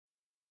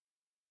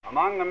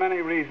Among the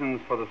many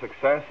reasons for the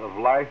success of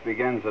Life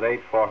Begins at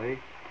 8:40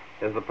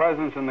 is the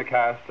presence in the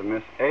cast of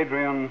Miss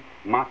Adrienne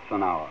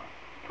Matzenauer,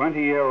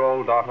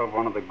 20-year-old daughter of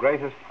one of the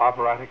greatest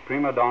operatic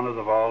prima donnas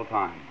of all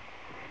time,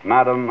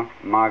 Madame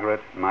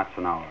Margaret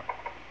Matzenauer.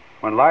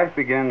 When Life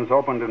Begins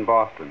opened in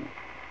Boston,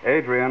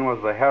 Adrienne was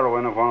the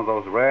heroine of one of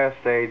those rare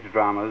stage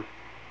dramas,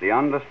 The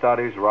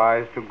Understudy's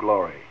Rise to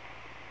Glory.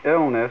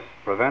 Illness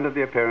prevented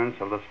the appearance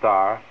of the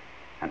star,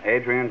 and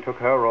Adrienne took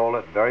her role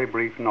at very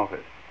brief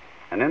notice.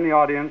 And in the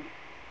audience,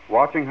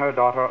 watching her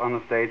daughter on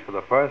the stage for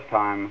the first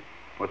time,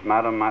 was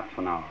Madame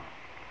Matzenauer.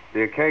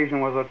 The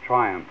occasion was a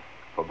triumph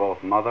for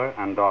both mother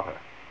and daughter.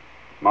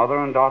 Mother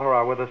and daughter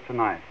are with us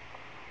tonight.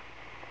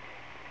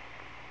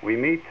 We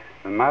meet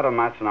Madame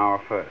Matzenauer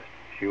first.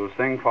 She will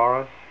sing for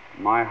us,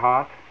 My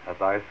Heart at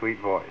Thy Sweet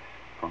Voice,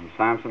 from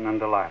Samson and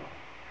Delilah.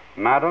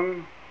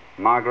 Madame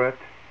Margaret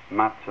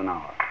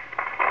Matzenauer.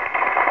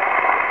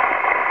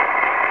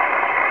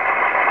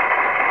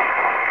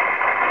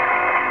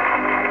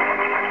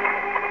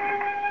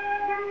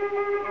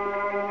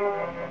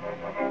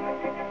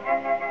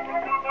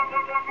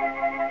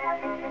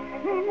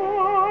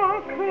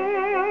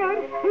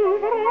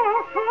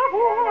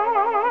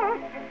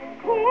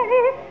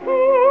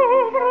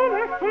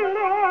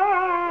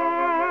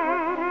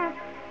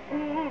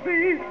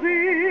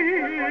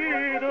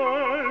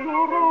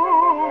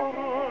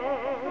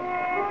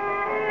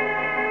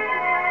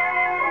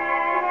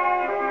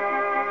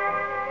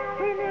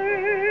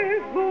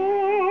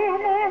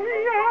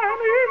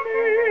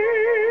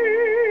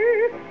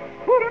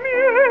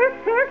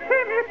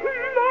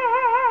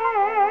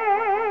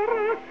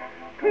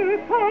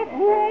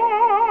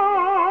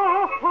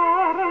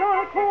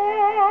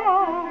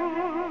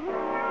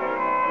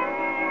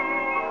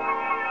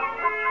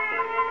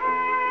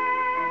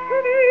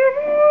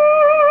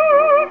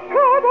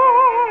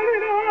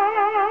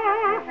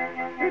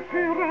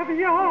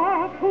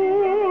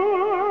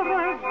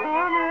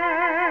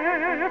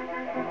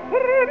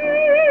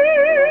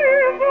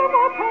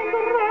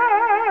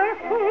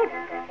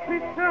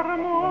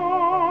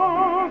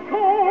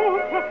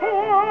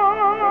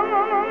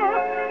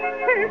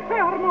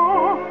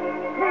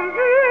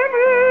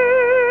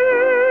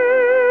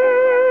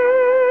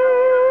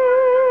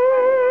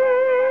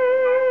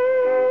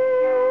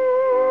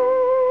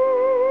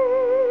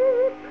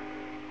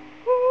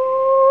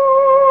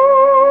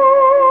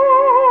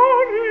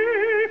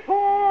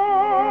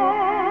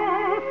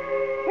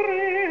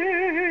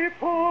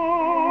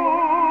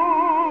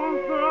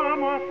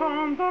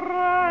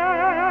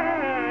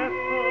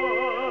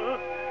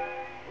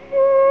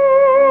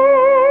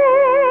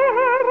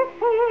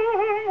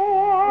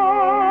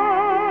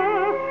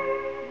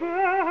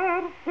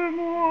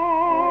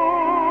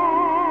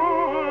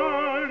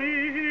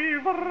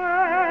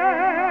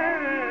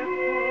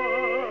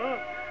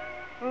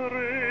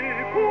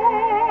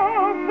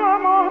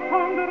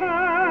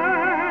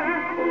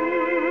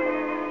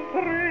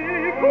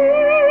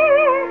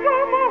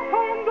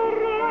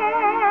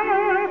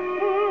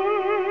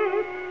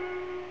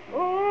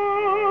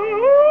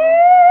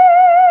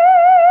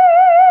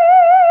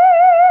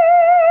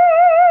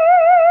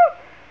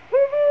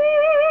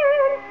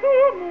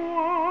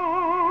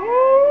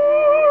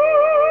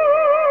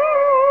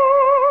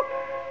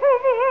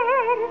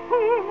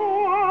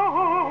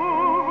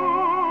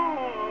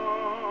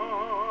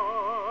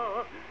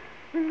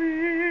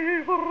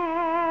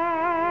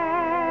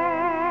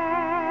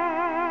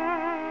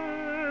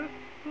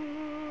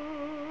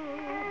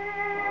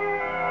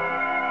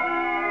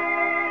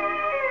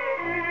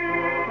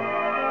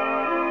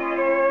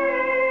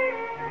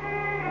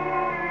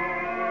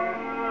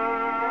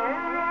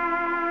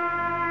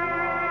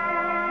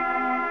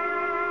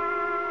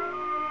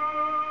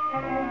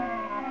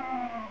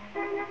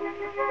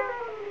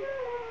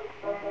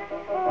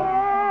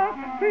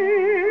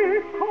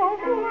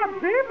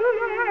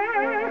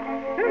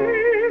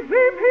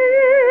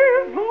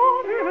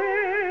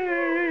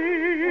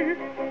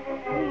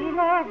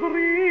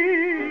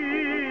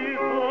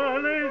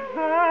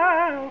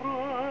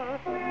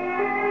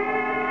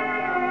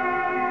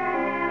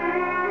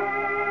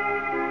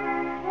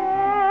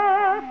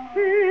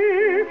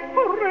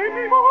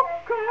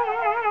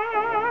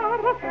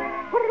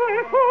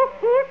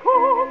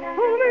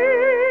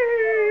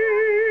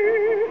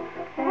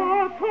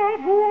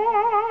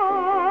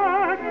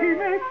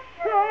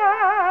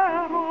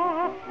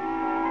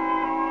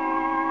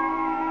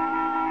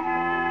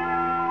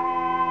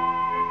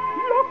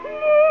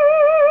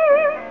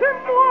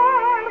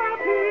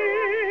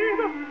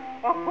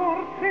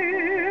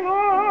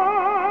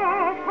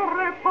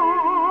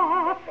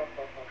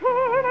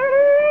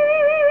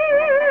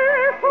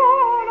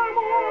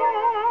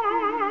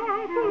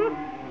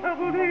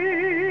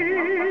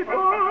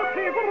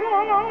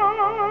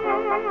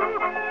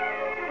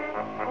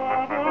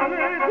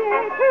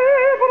 Thank you.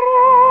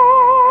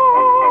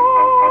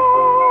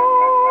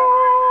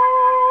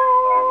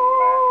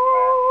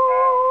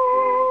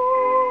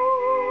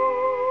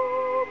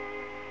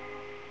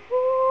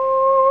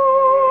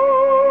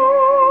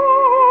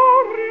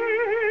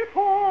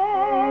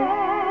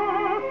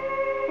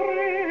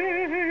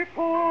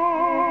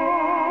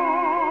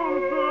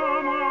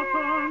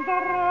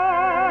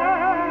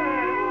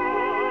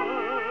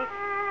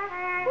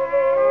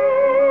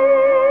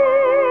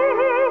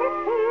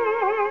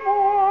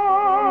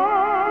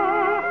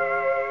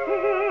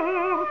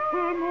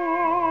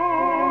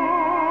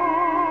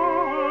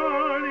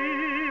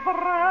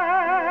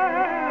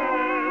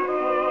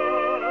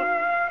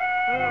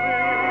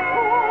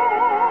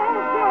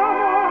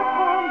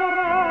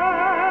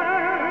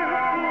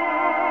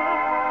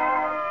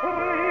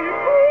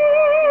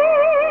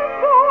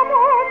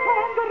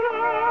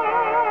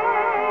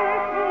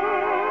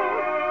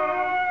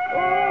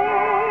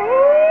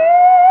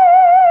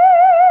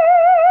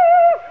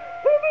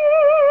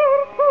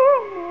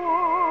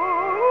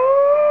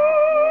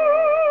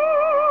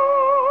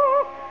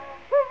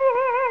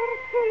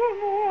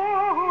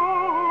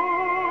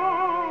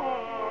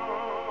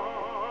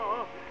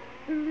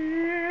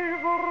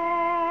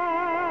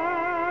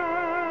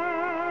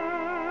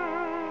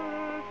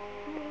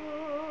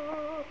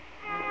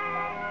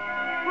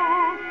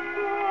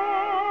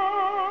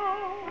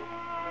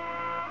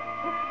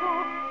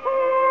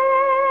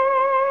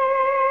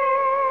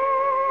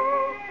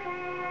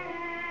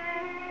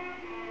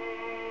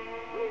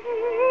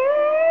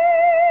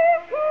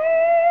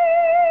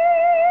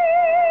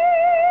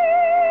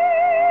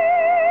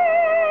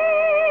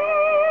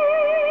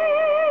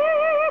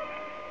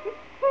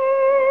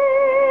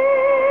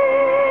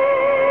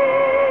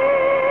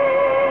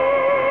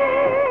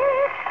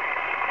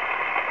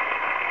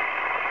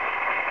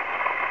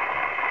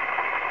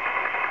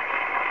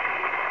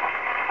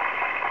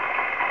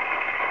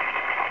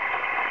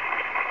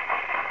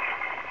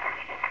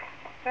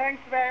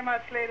 Thanks very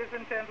much, ladies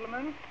and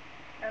gentlemen.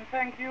 And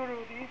thank you,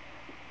 Rudy,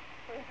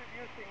 for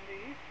introducing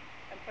me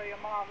and for your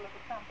marvelous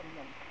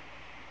accompaniment.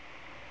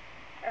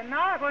 And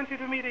now I want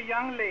you to meet a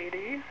young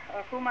lady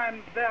of whom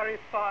I'm very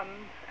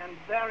fond and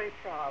very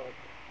proud.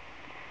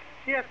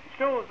 She has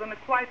chosen a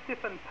quite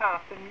different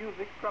path in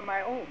music from my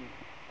own.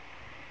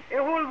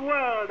 A whole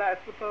world, I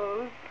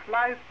suppose,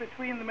 lies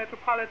between the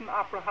Metropolitan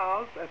Opera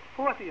House at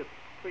 40th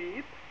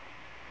Street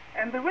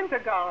and the Winter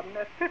Garden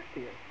at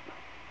 50th.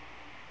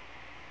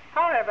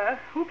 However,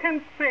 who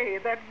can say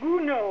that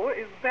Gounod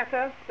is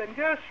better than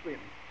Gershwin,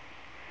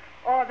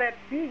 or that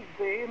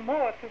Bizet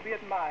more to be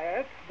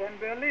admired than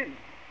Berlin?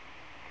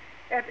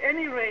 At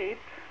any rate,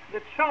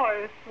 the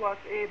choice was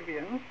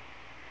Adrian's,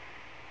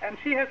 and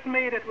she has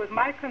made it with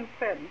my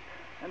consent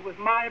and with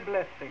my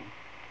blessing.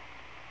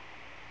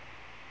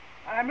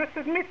 I must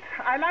admit,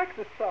 I like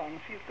the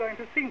song she's going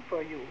to sing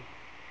for you.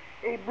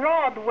 A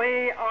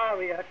Broadway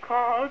aria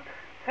called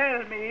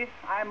Tell Me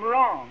I'm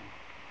Wrong.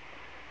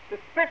 The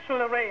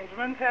special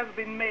arrangement has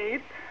been made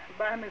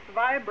by Miss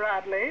Vi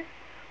Bradley,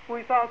 who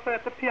is also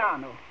at the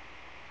piano.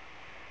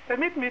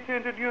 Permit me to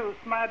introduce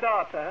my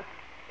daughter,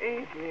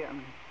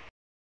 Adrian.